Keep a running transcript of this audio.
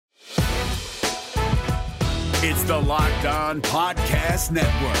It's the Locked On Podcast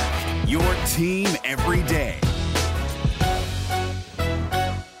Network, your team every day.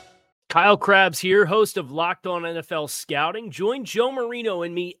 Kyle Krabs here, host of Locked On NFL Scouting. Join Joe Marino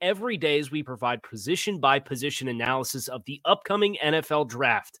and me every day as we provide position-by-position analysis of the upcoming NFL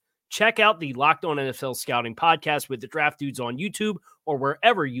Draft. Check out the Locked On NFL Scouting podcast with the Draft Dudes on YouTube or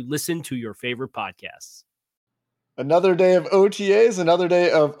wherever you listen to your favorite podcasts. Another day of OTAs, another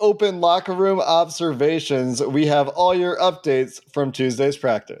day of open locker room observations. We have all your updates from Tuesday's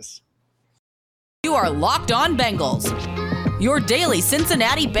practice. You are Locked On Bengals, your daily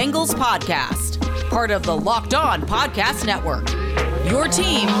Cincinnati Bengals podcast. Part of the Locked On Podcast Network, your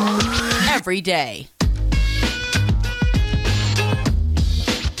team every day.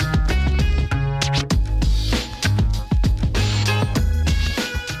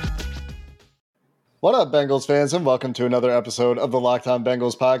 What up, Bengals fans, and welcome to another episode of the Locked On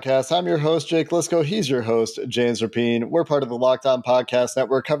Bengals podcast. I'm your host, Jake Lisco. He's your host, James Rapine. We're part of the Locked On Podcast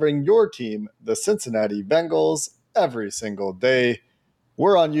Network, covering your team, the Cincinnati Bengals, every single day.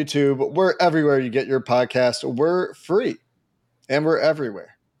 We're on YouTube. We're everywhere you get your podcast. We're free, and we're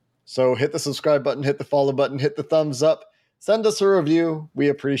everywhere. So hit the subscribe button, hit the follow button, hit the thumbs up. Send us a review. We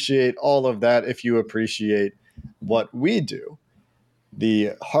appreciate all of that if you appreciate what we do.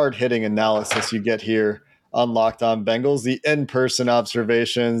 The hard-hitting analysis you get here on Locked On Bengals, the in-person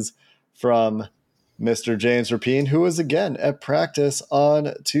observations from Mr. James Rapine, who was again at practice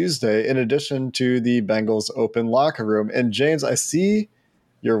on Tuesday, in addition to the Bengals open locker room. And James, I see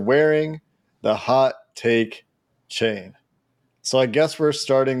you're wearing the hot take chain. So I guess we're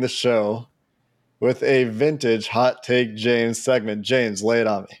starting the show with a vintage hot take James segment. James, lay it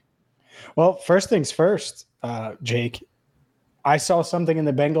on me. Well, first things first, Jake. I saw something in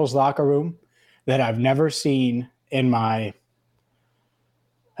the Bengals locker room that I've never seen in my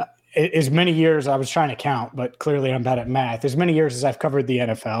as many years. I was trying to count, but clearly I'm bad at math. As many years as I've covered the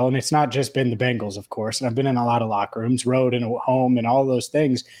NFL, and it's not just been the Bengals, of course. And I've been in a lot of locker rooms, road and home, and all those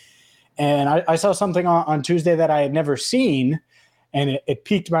things. And I saw something on Tuesday that I had never seen, and it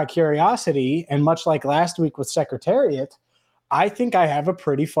piqued my curiosity. And much like last week with Secretariat, I think I have a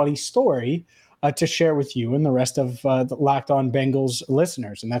pretty funny story to share with you and the rest of the Locked On Bengals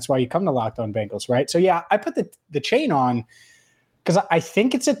listeners. And that's why you come to Locked On Bengals, right? So, yeah, I put the chain on because I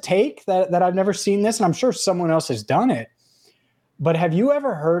think it's a take that I've never seen this, and I'm sure someone else has done it. But have you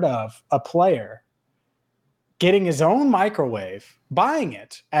ever heard of a player getting his own microwave, buying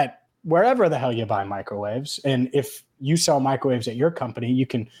it at wherever the hell you buy microwaves? And if you sell microwaves at your company, you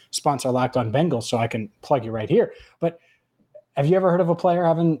can sponsor Locked On Bengals, so I can plug you right here. But have you ever heard of a player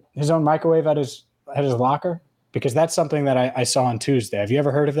having his own microwave at his locker? Because that's something that I saw on Tuesday. Have you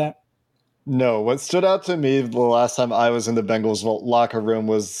ever heard of that? No. What stood out to me the last time I was in the Bengals locker room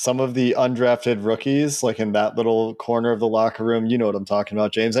was some of the undrafted rookies, like in that little corner of the locker room. You know what I'm talking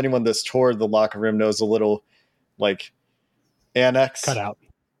about, James. Anyone that's toured the locker room knows a little like annex cutout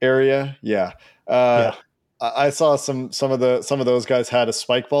area. Yeah. Yeah. I saw some of those guys had a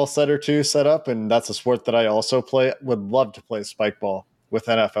spike ball set or two set up, and that's a sport that I also play. Would love to play spike ball with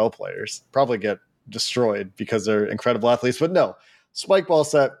NFL players. Probably get destroyed because they're incredible athletes, but no, spike ball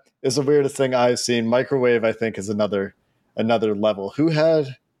set is the weirdest thing I've seen. Microwave, I think, is another level. Who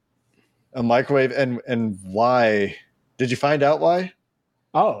had a microwave and why? Did you find out why?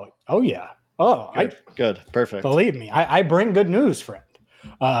 Oh yeah. Oh, good. Perfect. Believe me, I bring good news, friend.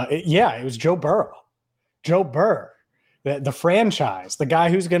 It was Joe Burrow. Joe Burr, the franchise, the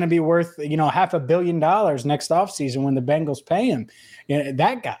guy who's going to be worth, $500 million next offseason when the Bengals pay him,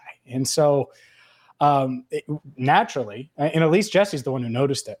 that guy. And so naturally, and at least Jesse's the one who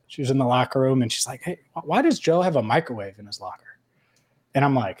noticed it. She was in the locker room and she's like, hey, why does Joe have a microwave in his locker? And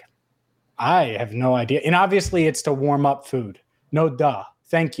I'm like, I have no idea. And obviously it's to warm up food. No duh.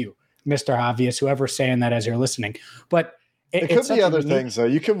 Thank you, Mr. Obvious, whoever's saying that as you're listening. But it could be other things, though.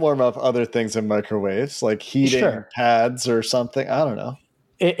 You can warm up other things in microwaves, like heating pads or something. I don't know.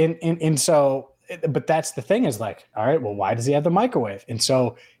 And so, but that's the thing is like, all right, well, why does he have the microwave? And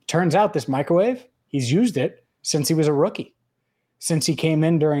so it turns out this microwave, he's used it since he was a rookie, since he came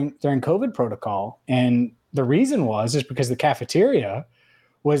in during COVID protocol. And the reason is because the cafeteria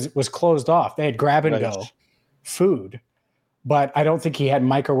was closed off. They had grab and go food, but I don't think he had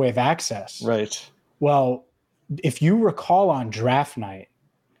microwave access. Right. Well, if you recall on draft night,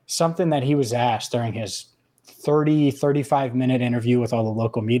 something that he was asked during his 35-minute interview with all the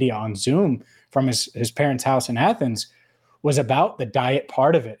local media on Zoom from his parents' house in Athens was about the diet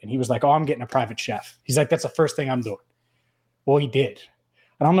part of it. And he was like, oh, I'm getting a private chef. He's like, that's the first thing I'm doing. Well, he did.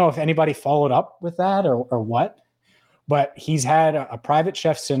 I don't know if anybody followed up with that or what, but he's had a private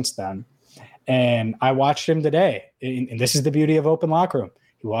chef since then. And I watched him today. And this is the beauty of open locker room.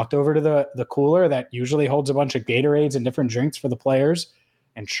 He walked over to the cooler that usually holds a bunch of Gatorades and different drinks for the players.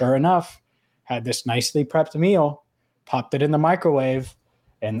 And sure enough, had this nicely prepped meal, popped it in the microwave,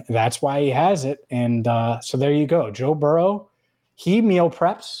 and that's why he has it. And so there you go. Joe Burrow, he meal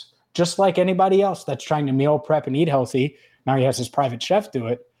preps just like anybody else that's trying to meal prep and eat healthy. Now he has his private chef do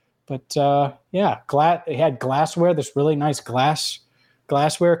it. But he had glassware, this really nice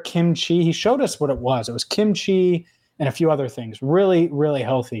glassware, kimchi. He showed us what it was. It was kimchi and a few other things. Really, really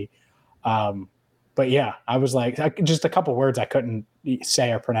healthy. But yeah, I was like, just a couple words I couldn't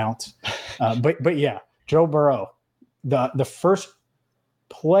say or pronounce. But yeah, Joe Burrow, the first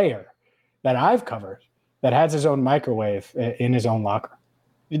player that I've covered that has his own microwave in his own locker.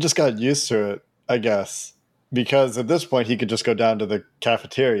 He just got used to it, I guess, because at this point he could just go down to the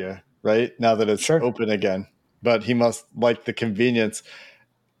cafeteria, right? Now that it's open again. But he must like the convenience.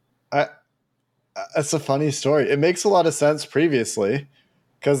 It's a funny story. It makes a lot of sense previously,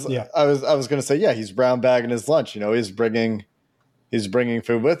 because I was going to say, yeah, he's brown bagging his lunch. He's bringing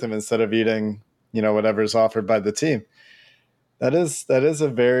food with him instead of eating, whatever's offered by the team. That is a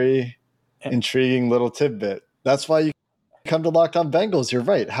very intriguing little tidbit. That's why you come to Locked On Bengals. You're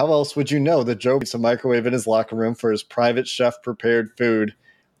right. How else would you know that Joe keeps a microwave in his locker room for his private chef prepared food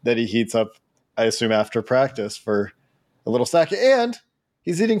that he heats up, I assume, after practice for a little snack? And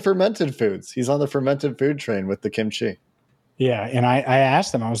he's eating fermented foods. He's on the fermented food train with the kimchi. Yeah, and I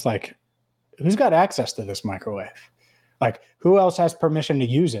asked him, I was like, who's got access to this microwave? Like, who else has permission to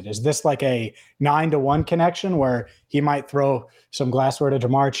use it? Is this like a 9-to-1 connection where he might throw some glassware to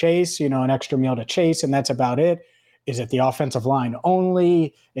Jamar Chase, an extra meal to Chase, and that's about it? Is it the offensive line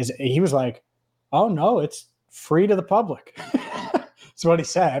only? He was like, oh, no, it's free to the public. That's what he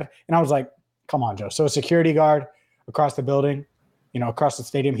said. And I was like, come on, Joe. So a security guard across the building, across the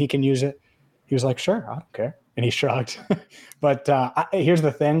stadium, he can use it. He was like, sure, I don't care. And he shrugged. But here's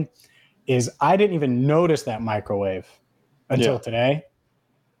the thing is I didn't even notice that microwave until today.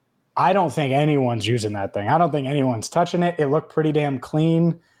 I don't think anyone's using that thing. I don't think anyone's touching it. It looked pretty damn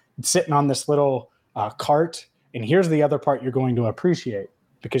clean. It's sitting on this little cart. And here's the other part you're going to appreciate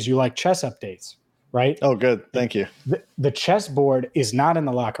because you like chess updates, right? Oh, good. Thank you. The chessboard is not in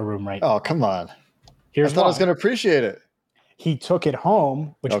the locker room right now. Oh, come on. I thought I was going to appreciate it. He took it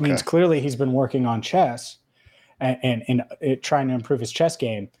home, which means clearly he's been working on chess and trying to improve his chess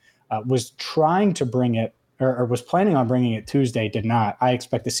game. Was trying to bring it or was planning on bringing it Tuesday, did not. I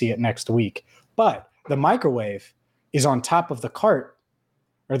expect to see it next week. But the microwave is on top of the cart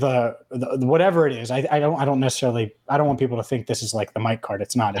or the whatever it is. I don't want people to think this is like the mic cart.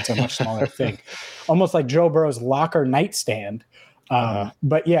 It's not. It's a much smaller thing, almost like Joe Burrow's locker nightstand.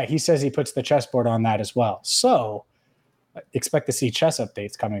 But yeah, he says he puts the chessboard on that as well. So expect to see chess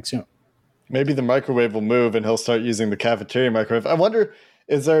updates coming soon. Maybe the microwave will move and he'll start using the cafeteria microwave. I wonder,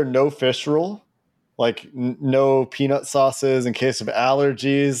 is there no fish rule? Like no peanut sauces in case of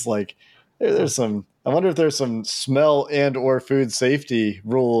allergies? Like there's some, I wonder if there's some smell and or food safety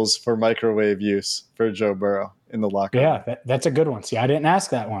rules for microwave use for Joe Burrow in the locker room. Yeah, that's a good one. See, I didn't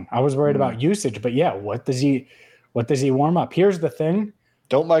ask that one. I was worried about usage, but yeah, what does he warm up? Here's the thing.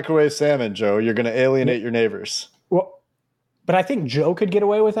 Don't microwave salmon, Joe. You're going to alienate your neighbors. Well, but I think Joe could get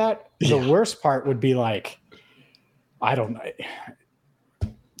away with that. The worst part would be like, I don't know,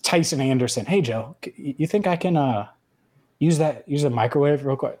 Tyson Anderson. Hey, Joe, you think I can use the microwave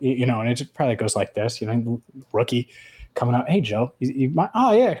real quick? And it just probably goes like this, rookie coming out. Hey, Joe, you might,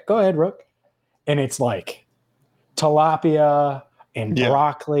 oh, yeah, go ahead, Rook. And it's like tilapia and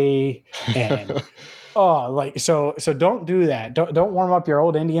broccoli and so don't do that. Don't warm up your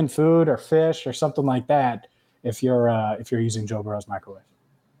old Indian food or fish or something like that if you're using Joe Burrow's microwave.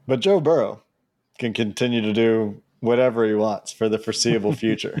 But Joe Burrow can continue to do whatever he wants for the foreseeable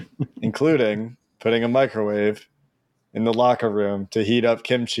future, including putting a microwave in the locker room to heat up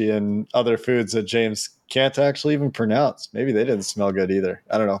kimchi and other foods that James can't actually even pronounce. Maybe they didn't smell good either.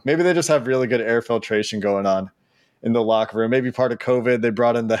 I don't know. Maybe they just have really good air filtration going on in the locker room. Maybe part of COVID, they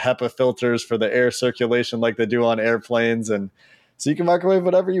brought in the HEPA filters for the air circulation like they do on airplanes. And so you can microwave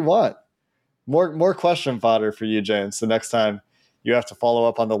whatever you want. More question fodder for you, James, the next time you have to follow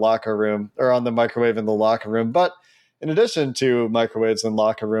up on the locker room or on the microwave in the locker room. But in addition to microwaves in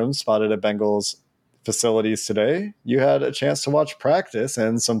locker rooms spotted at Bengals facilities today, you had a chance to watch practice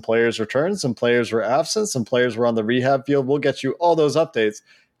and some players returned, some players were absent, some players were on the rehab field. We'll get you all those updates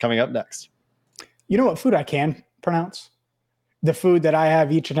coming up next. You know what food I can pronounce? The food that I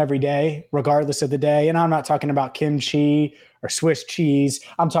have each and every day, regardless of the day. And I'm not talking about kimchi or Swiss cheese.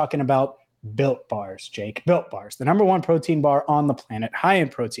 I'm talking about Built Bars, Jake. Built Bars, the number one protein bar on the planet, high in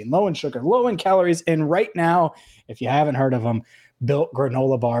protein, low in sugar, low in calories. And right now, if you haven't heard of them, Built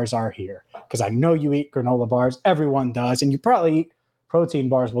granola bars are here, because I know you eat granola bars. Everyone does. And you probably eat protein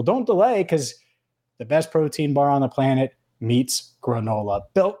bars. Well, don't delay, because the best protein bar on the planet meets granola.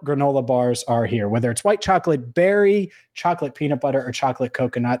 Built granola bars are here. Whether it's white chocolate berry, chocolate peanut butter, or chocolate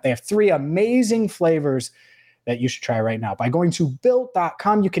coconut, they have 3 amazing flavors that you should try right now. By going to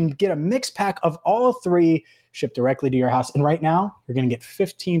built.com, you can get a mix pack of all 3 shipped directly to your house. And right now, you're going to get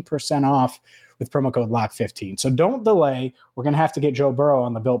 15% off with promo code LOCK15. So don't delay. We're going to have to get Joe Burrow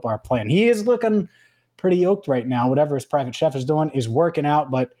on the Built Bar plan. He is looking pretty yoked right now. Whatever his private chef is doing is working out,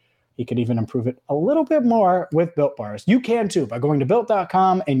 but he could even improve it a little bit more with Built Bars. You can too by going to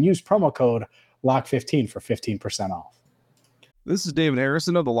built.com and use promo code LOCK15 for 15% off. This is David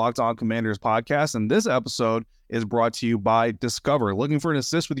Harrison of the Locked On Commanders podcast, and this episode is brought to you by Discover. Looking for an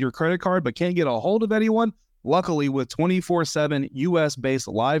assist with your credit card but can't get a hold of anyone? Luckily, with 24/7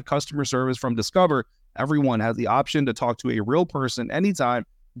 U.S.-based live customer service from Discover, everyone has the option to talk to a real person anytime,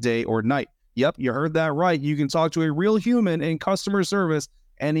 day or night. Yep, you heard that right. You can talk to a real human in customer service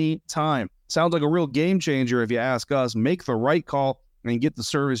anytime. Sounds like a real game changer if you ask us. Make the right call and get the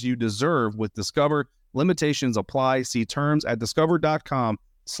service you deserve with Discover. Limitations apply. See terms at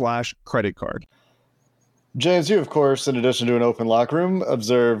discover.com/creditcard. James, you, of course, in addition to an open locker room,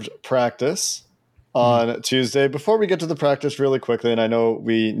 observed practice on Tuesday. Before we get to the practice really quickly, and I know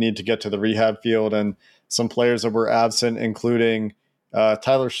we need to get to the rehab field and some players that were absent, including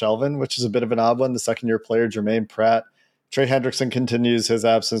Tyler Shelvin, which is a bit of an odd one, the second-year player, Jermaine Pratt. Trey Hendrickson continues his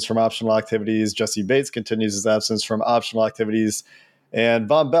absence from optional activities. Jesse Bates continues his absence from optional activities. And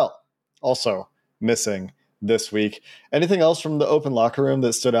Von Bell also missing this week. Anything else from the open locker room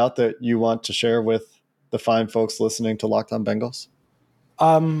that stood out that you want to share with the fine folks listening to Locked On Bengals?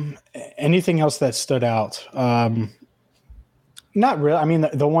 Anything else that stood out? Not really. I mean,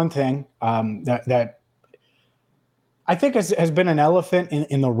 the one thing that I think has been an elephant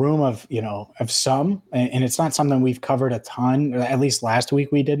in the room of some, and it's not something we've covered a ton. At least last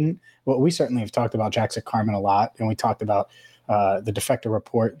week we didn't. Well, we certainly have talked about Jackson Carman a lot, and we talked about the defector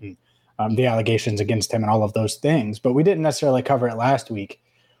report and the allegations against him and all of those things, but we didn't necessarily cover it last week.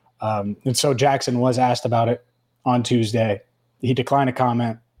 And so Jackson was asked about it on Tuesday. He declined to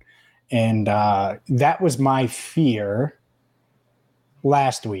comment, and that was my fear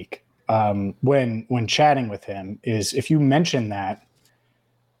last week. When chatting with him, is if you mention that,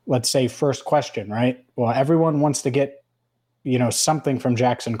 let's say first question, right? Well, everyone wants to get, something from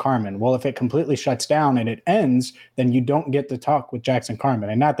Jackson Carman. Well, if it completely shuts down and it ends, then you don't get to talk with Jackson Carman.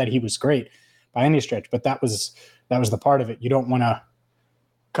 And not that he was great by any stretch, but that was the part of it. You don't want to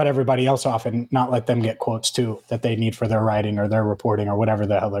cut everybody else off and not let them get quotes too that they need for their writing or their reporting or whatever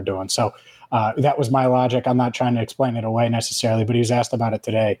the hell they're doing. So that was my logic. I'm not trying to explain it away necessarily, but he was asked about it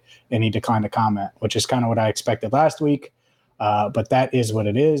today and he declined to comment, which is kind of what I expected last week. But that is what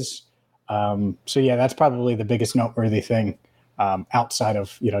it is. So yeah, that's probably the biggest noteworthy thing outside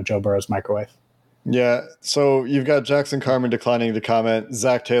of, Joe Burrow's microwave. Yeah. So you've got Jackson Carman declining to comment,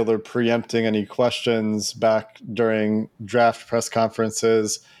 Zach Taylor preempting any questions back during draft press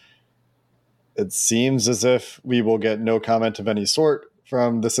conferences. It seems as if we will get no comment of any sort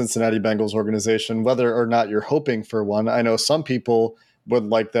from the Cincinnati Bengals organization, whether or not you're hoping for one. I know some people would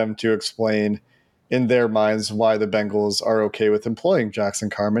like them to explain in their minds why the Bengals are okay with employing Jackson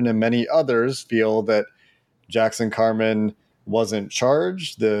Carman, and many others feel that Jackson Carman wasn't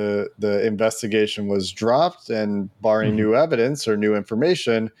charged, the investigation was dropped, and barring new evidence or new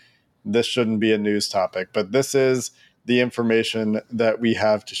information, this shouldn't be a news topic. But this is the information that we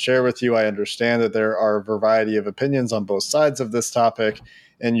have to share with you. I understand that there are a variety of opinions on both sides of this topic,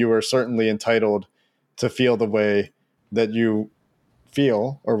 and you are certainly entitled to feel the way that you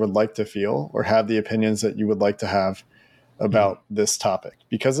feel or would like to feel, or have the opinions that you would like to have about this topic,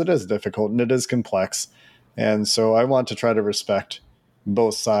 because it is difficult and it is complex. And so I want to try to respect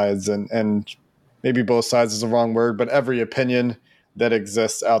both sides, and maybe both sides is the wrong word, but every opinion that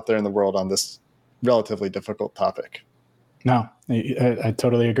exists out there in the world on this relatively difficult topic. No, I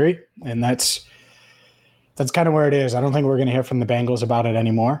totally agree. And that's kind of where it is. I don't think we're going to hear from the Bengals about it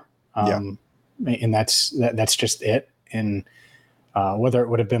anymore. And that's just it. And whether it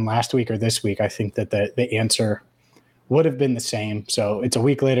would have been last week or this week, I think that the answer would have been the same. So it's a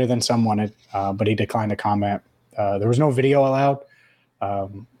week later than some wanted, but he declined to comment. There was no video allowed.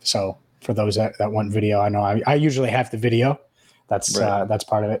 So for those that want video, I know I usually have the video. That's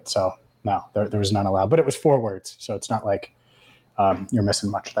part of it. So no, there was none allowed, but it was 4 words. So it's not like you're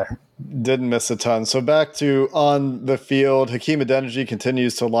missing much there. Didn't miss a ton. So back to on the field, Hakeem Adeniji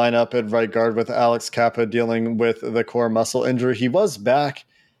continues to line up at right guard with Alex Kappa dealing with the core muscle injury. He was back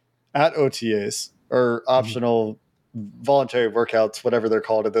at OTAs or optional voluntary workouts, whatever they're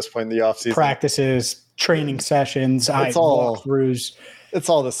called at this point in the offseason. Practices, training sessions, walkthroughs. It's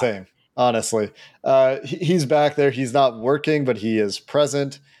all the same, honestly. He's back there. He's not working, but he is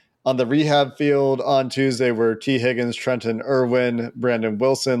present. On the rehab field on Tuesday were T. Higgins, Trenton Irwin, Brandon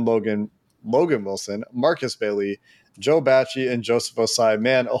Wilson, Logan Wilson, Marcus Bailey, Joe Bacci, and Joseph Osai.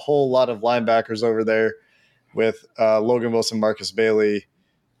 Man, a whole lot of linebackers over there with Logan Wilson, Marcus Bailey,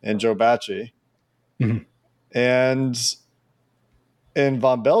 and Joe Bacci. Mm-hmm. And in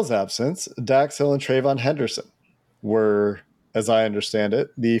Von Bell's absence, Dax Hill and Trayvon Henderson were, as I understand it,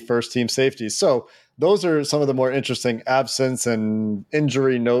 the first team safeties. So those are some of the more interesting absence and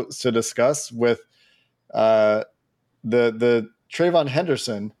injury notes to discuss with the Trayvon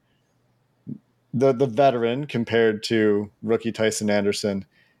Henderson, the veteran compared to rookie Tyson Anderson,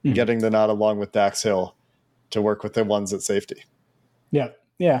 getting the nod along with Dax Hill to work with the ones at safety.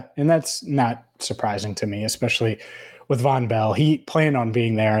 Yeah. And that's not surprising to me, especially with Von Bell. He planned on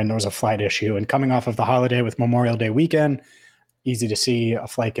being there and there was a flight issue. And coming off of the holiday with Memorial Day weekend, easy to see a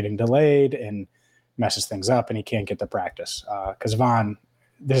flight getting delayed and messes things up, and he can't get to practice because Von,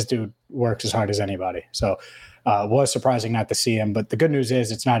 this dude works as hard as anybody. So was surprising not to see him, but the good news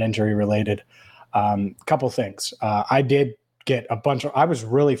is it's not injury related. Couple things. I did get I was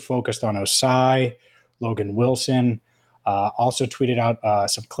really focused on Osai, Logan Wilson, also tweeted out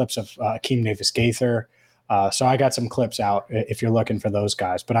some clips of Akeem Davis-Gaither. So I got some clips out if you're looking for those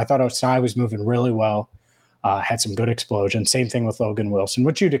guys, but I thought Osai was moving really well. Had some good explosion. Same thing with Logan Wilson,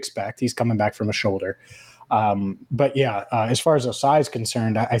 which you'd expect. He's coming back from a shoulder. But yeah, as far as Osai is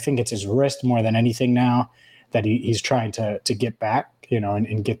concerned, I think it's his wrist more than anything now that he's trying to get back,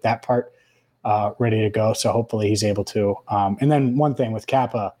 and get that part ready to go. So hopefully he's able to. And then one thing with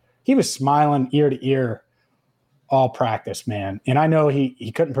Kappa, he was smiling ear to ear all practice, man. And I know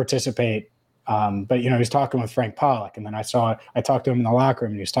he couldn't participate, but he was talking with Frank Pollock. And then I talked to him in the locker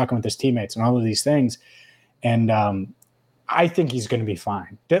room and he was talking with his teammates and all of these things. And I think he's going to be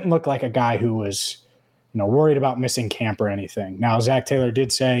fine. Didn't look like a guy who was, worried about missing camp or anything. Now, Zach Taylor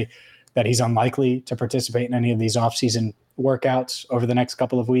did say that he's unlikely to participate in any of these offseason workouts over the next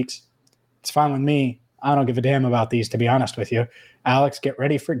couple of weeks. It's fine with me. I don't give a damn about these, to be honest with you. Alex, get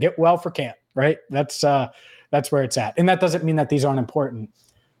well for camp, right? That's where it's at. And that doesn't mean that these aren't important.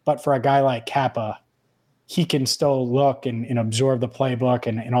 But for a guy like Kappa, he can still look and absorb the playbook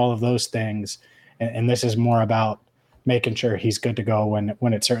and all of those things. And this is more about making sure he's good to go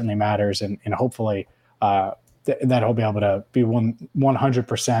when it certainly matters. And hopefully that he'll be able to be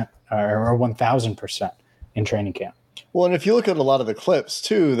 100% or 1,000% in training camp. Well, and if you look at a lot of the clips,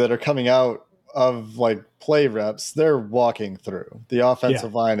 too, that are coming out of, play reps, they're walking through. The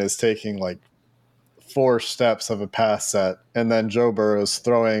offensive line is taking, 4 steps of a pass set, and then Joe Burrow's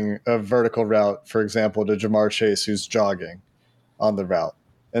throwing a vertical route, for example, to Jamar Chase, who's jogging on the route.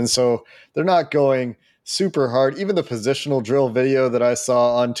 And so they're not going super hard. Even the positional drill video that I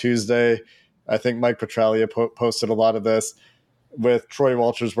saw on Tuesday, I think Mike Petralia posted a lot of this with Troy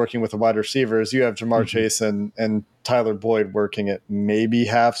Walters working with the wide receivers. You have Jamar Chase and Tyler Boyd working at maybe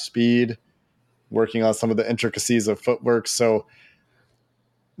half speed, working on some of the intricacies of footwork. So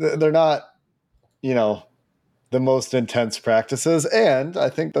they're not, the most intense practices. And I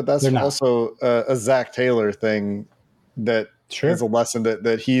think that's also a Zach Taylor thing that is a lesson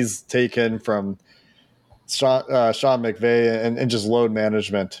that he's taken from Sean McVay and just load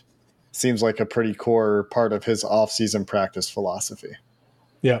management. Seems like a pretty core part of his off-season practice philosophy.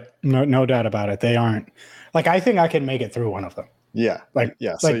 Yeah, no doubt about it. They aren't I think I can make it through one of them. Yeah.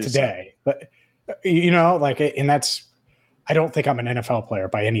 So today, but and that's, I don't think I'm an NFL player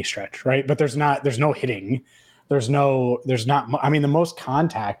by any stretch. Right. But there's no hitting. There's not, I mean, the most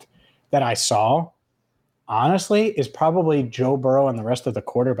contact that I saw, honestly, is probably Joe Burrow and the rest of the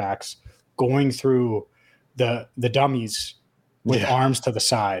quarterbacks going through the dummies with arms to the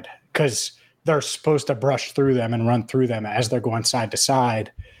side, because they're supposed to brush through them and run through them as they're going side to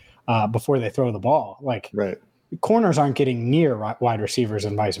side before they throw the ball. Corners aren't getting near wide receivers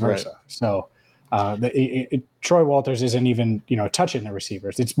and vice versa. Right. So Troy Walters isn't even, touching the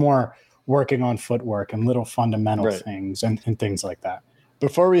receivers. It's more working on footwork and little fundamental things and things like that.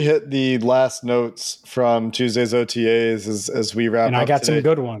 Before we hit the last notes from Tuesday's OTAs as we wrap up, I got some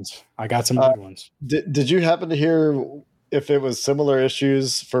good ones. Did you happen to hear if it was similar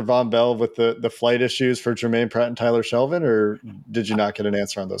issues for Von Bell with the flight issues for Jermaine Pratt and Tyler Shelvin, or did you not get an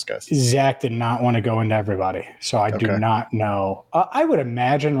answer on those guys? Zach did not want to go into everybody, so I do not know. I would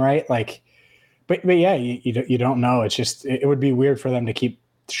imagine, right? Like, but yeah, you don't know. It's just it would be weird for them to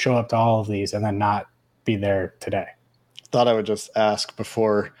show up to all of these and then not be there today. Thought I would just ask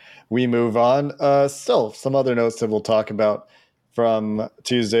before we move on. Still, some other notes that we'll talk about from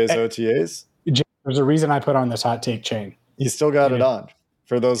Tuesday's OTAs. There's a reason I put on this hot take chain. You still got it on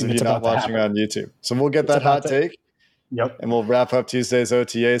for those of you not watching on YouTube. So we'll get that hot take. Yep. And we'll wrap up Tuesday's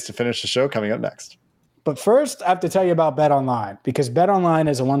OTAs to finish the show coming up next. But first, I have to tell you about BetOnline, because BetOnline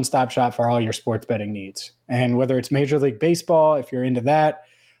is a one-stop shop for all your sports betting needs. And whether it's Major League Baseball, if you're into that,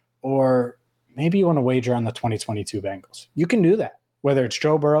 or maybe you want to wager on the 2022 Bengals, you can do that. Whether it's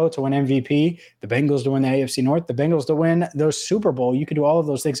Joe Burrow to win MVP, the Bengals to win the AFC North, the Bengals to win the Super Bowl, you can do all of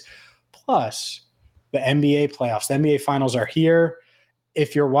those things. Plus, the NBA playoffs, the NBA finals are here.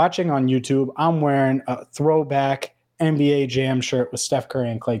 If you're watching on YouTube, I'm wearing a throwback NBA Jam shirt with Steph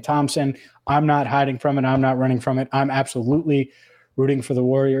Curry and Klay Thompson. I'm not hiding from it. I'm not running from it. I'm absolutely rooting for the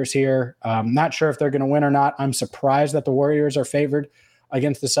Warriors here. Not sure if they're going to win or not. I'm surprised that the Warriors are favored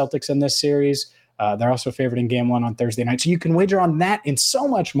against the Celtics in this series. They're also favored in game 1 on Thursday night. So you can wager on that and so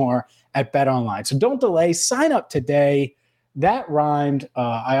much more at BetOnline. So don't delay. Sign up today. That rhymed.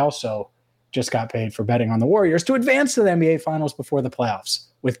 I also just got paid for betting on the Warriors to advance to the NBA Finals before the playoffs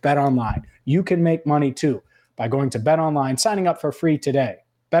with BetOnline. You can make money too by going to BetOnline, signing up for free today.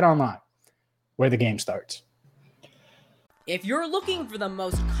 BetOnline, where the game starts. If you're looking for the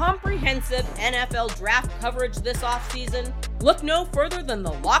most comprehensive NFL draft coverage this offseason, look no further than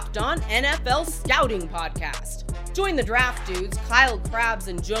the Locked On NFL Scouting Podcast. Join the draft dudes, Kyle Krabs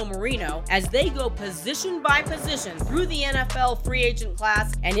and Joe Marino, as they go position by position through the NFL free agent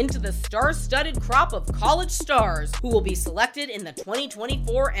class and into the star-studded crop of college stars who will be selected in the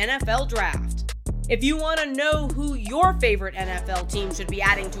 2024 NFL Draft. If you want to know who your favorite NFL team should be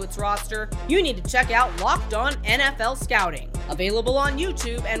adding to its roster, you need to check out Locked On NFL Scouting, available on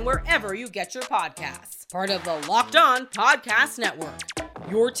YouTube and wherever you get your podcasts. Part of the Locked On Podcast Network,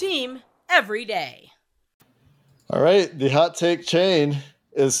 your team every day. All right, the hot take chain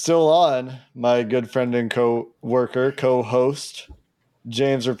is still on. My good friend and co-worker, co-host,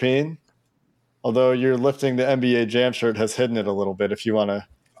 James Rapine. Although you're lifting the NBA Jam shirt has hidden it a little bit if you want to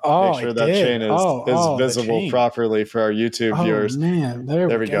make sure that chain is visible properly for our YouTube viewers. Oh, man,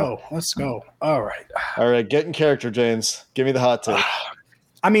 there we go. Let's go. All right, get in character, James. Give me the hot take.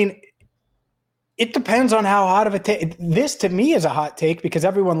 I mean, it depends on how hot of a take. This, to me, is a hot take because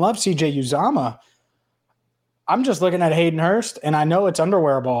everyone loves CJ Uzomah. I'm just looking at Hayden Hurst, and I know it's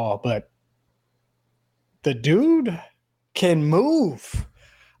underwear ball, but the dude can move.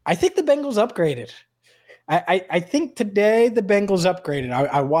 I think the Bengals upgraded. I think today the Bengals upgraded.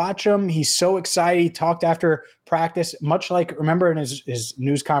 I watch him. He's so excited. He talked after practice, much like, remember in his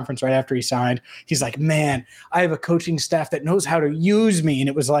news conference right after he signed, he's like, man, I have a coaching staff that knows how to use me. And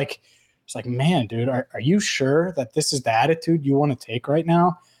it's like, man, dude, are you sure that this is the attitude you want to take right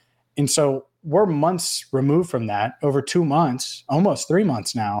now? And so we're months removed from that, over 2 months, almost 3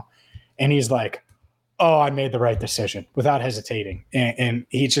 months now. And he's like, oh, I made the right decision without hesitating. And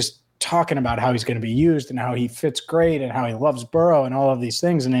he's just talking about how he's going to be used and how he fits great and how he loves Burrow and all of these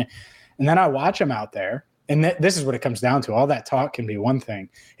things. And then I watch him out there, and this is what it comes down to. All that talk can be one thing.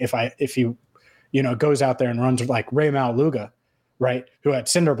 If he goes out there and runs like Ray Maluga, right, who had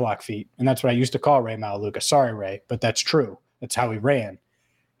cinder block feet, and that's what I used to call Ray Maluga. Sorry, Ray, but that's true. That's how he ran.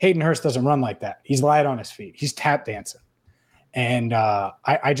 Hayden Hurst doesn't run like that. He's light on his feet. He's tap dancing. And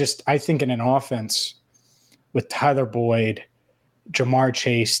I think in an offense with Tyler Boyd, Jamar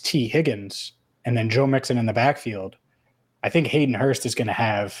Chase, T. Higgins, and then Joe Mixon in the backfield, I think Hayden Hurst is going to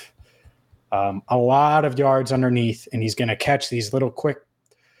have a lot of yards underneath, and he's going to catch these little quick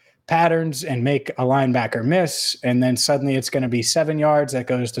patterns and make a linebacker miss, and then suddenly it's going to be 7 yards that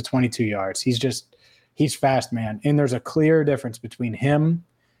goes to 22 yards. He's fast, man. And there's a clear difference between him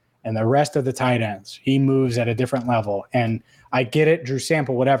and the rest of the tight ends. He moves at a different level. And I get it, Drew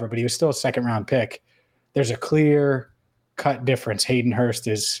Sample, whatever, but he was still a second-round pick. There's a clear cut difference. Hayden Hurst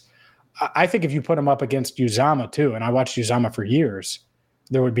is – I think if you put him up against Uzomah too, and I watched Uzomah for years,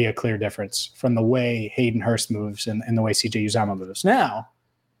 there would be a clear difference from the way Hayden Hurst moves and the way CJ Uzomah moves. Now,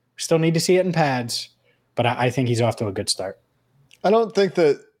 we still need to see it in pads, but I think he's off to a good start. I don't think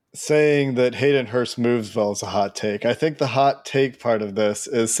that saying that Hayden Hurst moves well is a hot take. I think the hot take part of this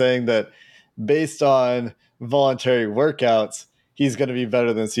is saying that based on voluntary workouts, he's going to be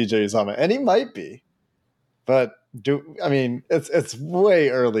better than CJ Uzomah. And he might be. But it's way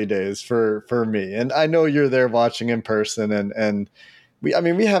early days for me, and I know you're there watching in person, and we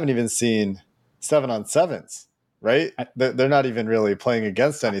haven't even seen 7-on-7s, right? They're not even really playing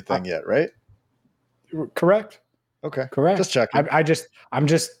against anything yet, right? Correct. Okay, Correct. just checking.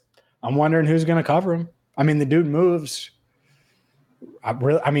 I'm wondering who's going to cover him. I mean, the dude moves.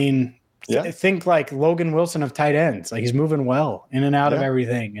 Think like Logan Wilson of tight ends. Like, he's moving well in and out of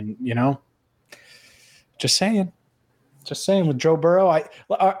everything, and just saying with Joe Burrow.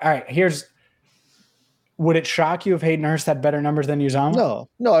 All right. Would it shock you if Hayden Hurst had better numbers than Uzomah?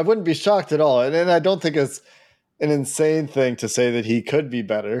 No, I wouldn't be shocked at all, and I don't think it's an insane thing to say that he could be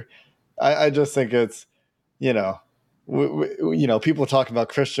better. I just think it's, people talk about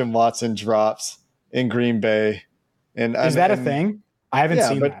Christian Watson drops in Green Bay, and is that a thing? I haven't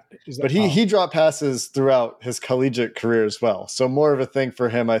seen that. But he dropped passes throughout his collegiate career as well. So more of a thing for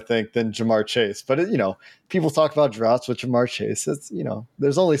him, I think, than Jamar Chase. But, people talk about drops with Jamar Chase. It's,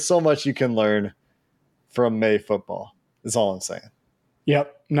 there's only so much you can learn from May football is all I'm saying.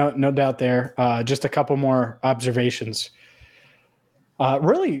 Yep. No doubt there. Just a couple more observations.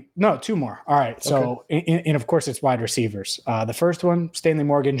 Two more. All right. So, and of course, it's wide receivers. The first one, Stanley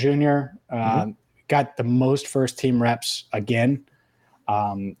Morgan Jr., got the most first team reps again.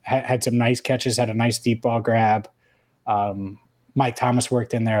 Had some nice catches, had a nice deep ball grab. Mike Thomas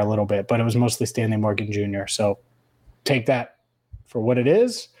worked in there a little bit, but it was mostly Stanley Morgan Jr. So take that for what it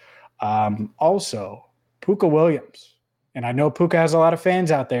is. Also, Puka Williams. And I know Puka has a lot of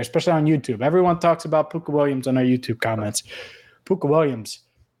fans out there, especially on YouTube. Everyone talks about Puka Williams on our YouTube comments. Puka Williams,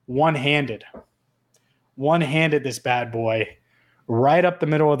 one-handed this bad boy right up the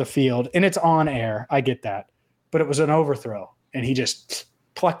middle of the field. And it's on air. I get that. But it was an overthrow, and he just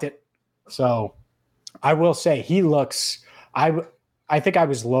plucked it. So I will say he looks – I think I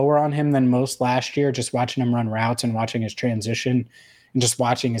was lower on him than most last year, just watching him run routes and watching his transition and just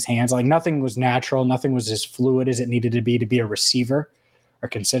watching his hands. Like, nothing was natural. Nothing was as fluid as it needed to be a receiver or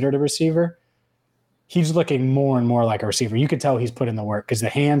considered a receiver. He's looking more and more like a receiver. You could tell he's put in the work because the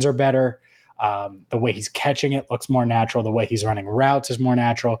hands are better. The way he's catching it looks more natural. The way he's running routes is more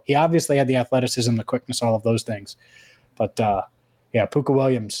natural. He obviously had the athleticism, the quickness, all of those things. But, Puka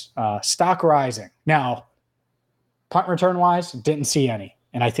Williams, stock rising. Now, punt return-wise, didn't see any.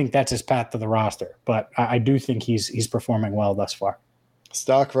 And I think that's his path to the roster. But I do think he's performing well thus far.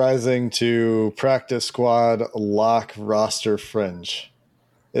 Stock rising to practice squad lock roster fringe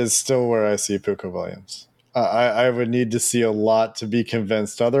is still where I see Puka Williams. I would need to see a lot to be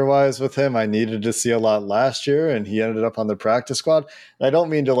convinced otherwise with him. I needed to see a lot last year, and he ended up on the practice squad. And I don't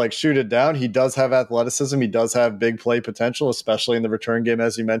mean to shoot it down. He does have athleticism. He does have big play potential, especially in the return game,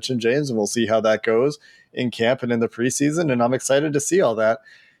 as you mentioned, James, and we'll see how that goes in camp and in the preseason, and I'm excited to see all that.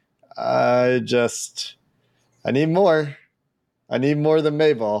 I need more. I need more than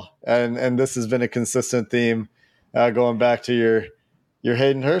Mayball, and this has been a consistent theme going back to your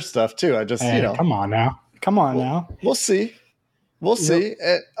Hayden Hurst stuff too. Come on now. We'll see. We'll see.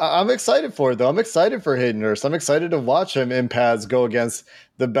 I'm excited for it, though. I'm excited for Hayden Hurst. I'm excited to watch him in pads go against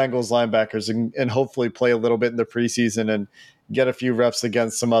the Bengals linebackers and hopefully play a little bit in the preseason and get a few reps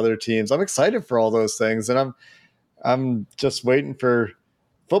against some other teams. I'm excited for all those things, and I'm just waiting for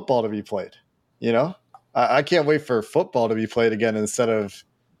football to be played. I can't wait for football to be played again instead of,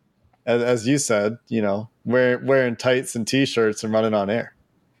 as you said, wearing tights and T-shirts and running on air.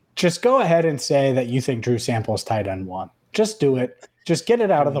 Just go ahead and say that you think Drew Sample is tight end 1. Just do it. Just get it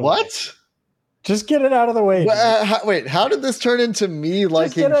out of the way. What? Just get it out of the way. Wait, how did this turn into me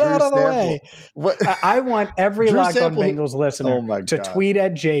liking Drew Sample? What? I want every Locked On Bengals listener to tweet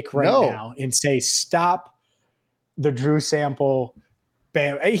at Jake now and say, stop the Drew Sample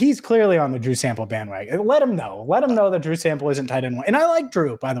he's clearly on the Drew Sample bandwagon. Let him know. Let him know that Drew Sample isn't tight end 1. And I like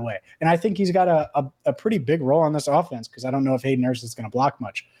Drew, by the way. And I think he's got a pretty big role on this offense because I don't know if Hayden Hurst is going to block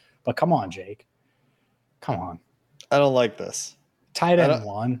much. But come on, Jake. Come on. I don't like this. Tight end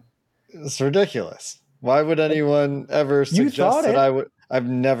 1. It's ridiculous. Why would anyone ever suggest that I would? I've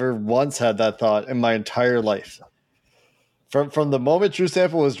never once had that thought in my entire life. From the moment Drew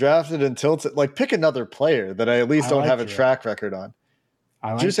Sample was drafted until pick another player that I at least don't have a track record on.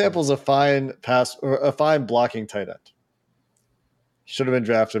 Drew Sample's a fine blocking tight end. Should have been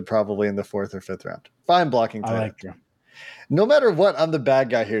drafted probably in the 4th or 5th round. Fine blocking tight end. Drew. No matter what, I'm the bad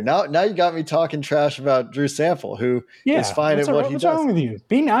guy here. Now you got me talking trash about Drew Sample, who is fine at what he does. What's wrong with you?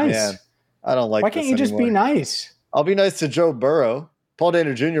 Be nice. Man, I don't like. Why can't you just be nice? I'll be nice to Joe Burrow. Paul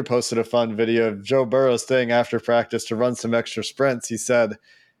Dehner Jr. posted a fun video of Joe Burrow staying after practice to run some extra sprints. He said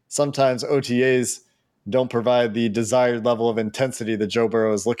sometimes OTAs don't provide the desired level of intensity that Joe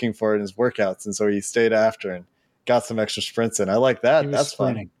Burrow is looking for in his workouts. And so he stayed after and got some extra sprints in. I like that. That's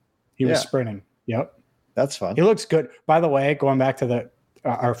sprinting. fun. He was sprinting. Yep. That's fun. He looks good. By the way, going back to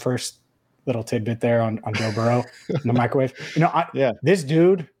our first little tidbit there on Joe Burrow in the microwave. This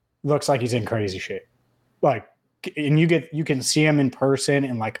dude looks like he's in crazy shape. Like, and you can see him in person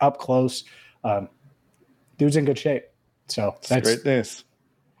and like up close. Dude's in good shape. So that's great news.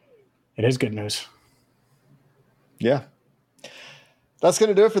 It is good news. Yeah. That's going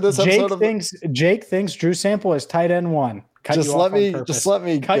to do it for this episode. Jake thinks Drew Sample is tight end 1. Just let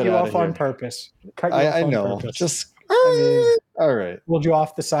me cut you off on purpose. I know. All right. Pulled you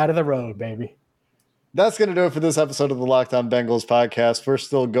off the side of the road, baby. That's going to do it for this episode of the Locked On Bengals podcast. We're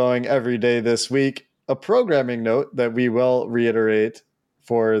still going every day this week. A programming note that we will reiterate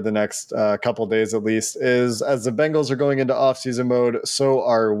for the next couple days at least is, as the Bengals are going into offseason mode, so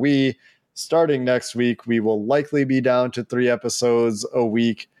are we. Starting next week, we will likely be down to 3 episodes a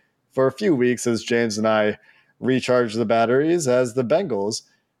week for a few weeks as James and I recharge the batteries, as the Bengals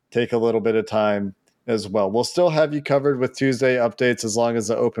take a little bit of time as well. We'll still have you covered with Tuesday updates as long as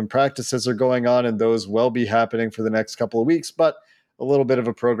the open practices are going on, and those will be happening for the next couple of weeks, but a little bit of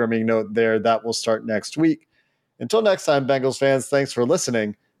a programming note there that will start next week. Until next time, Bengals fans, thanks for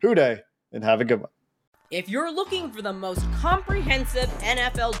listening. Hooday, and have a good one. If you're looking for the most comprehensive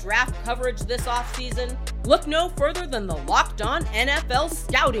NFL draft coverage this offseason, look no further than the Locked On NFL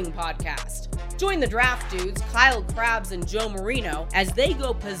Scouting Podcast. Join the draft dudes, Kyle Krabs and Joe Marino, as they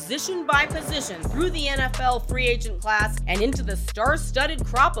go position by position through the NFL free agent class and into the star-studded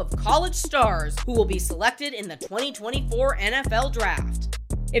crop of college stars who will be selected in the 2024 NFL Draft.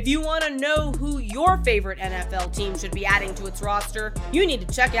 If you want to know who your favorite NFL team should be adding to its roster, you need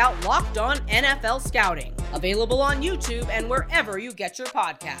to check out Locked On NFL Scouting, available on YouTube and wherever you get your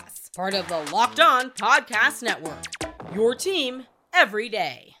podcasts. Part of the Locked On Podcast Network, your team every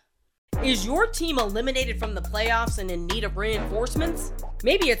day. Is your team eliminated from the playoffs and in need of reinforcements?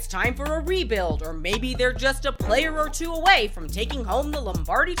 Maybe it's time for a rebuild, or maybe they're just a player or two away from taking home the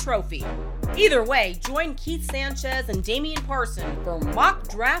Lombardi Trophy. Either way, join Keith Sanchez and Damian Parson for Mock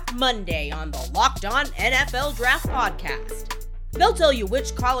Draft Monday on the Locked On NFL Draft Podcast. They'll tell you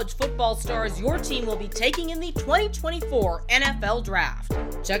which college football stars your team will be taking in the 2024 NFL Draft.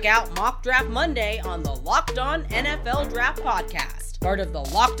 Check out Mock Draft Monday on the Locked On NFL Draft Podcast, part of the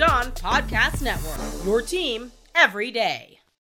Locked On Podcast Network, your team every day.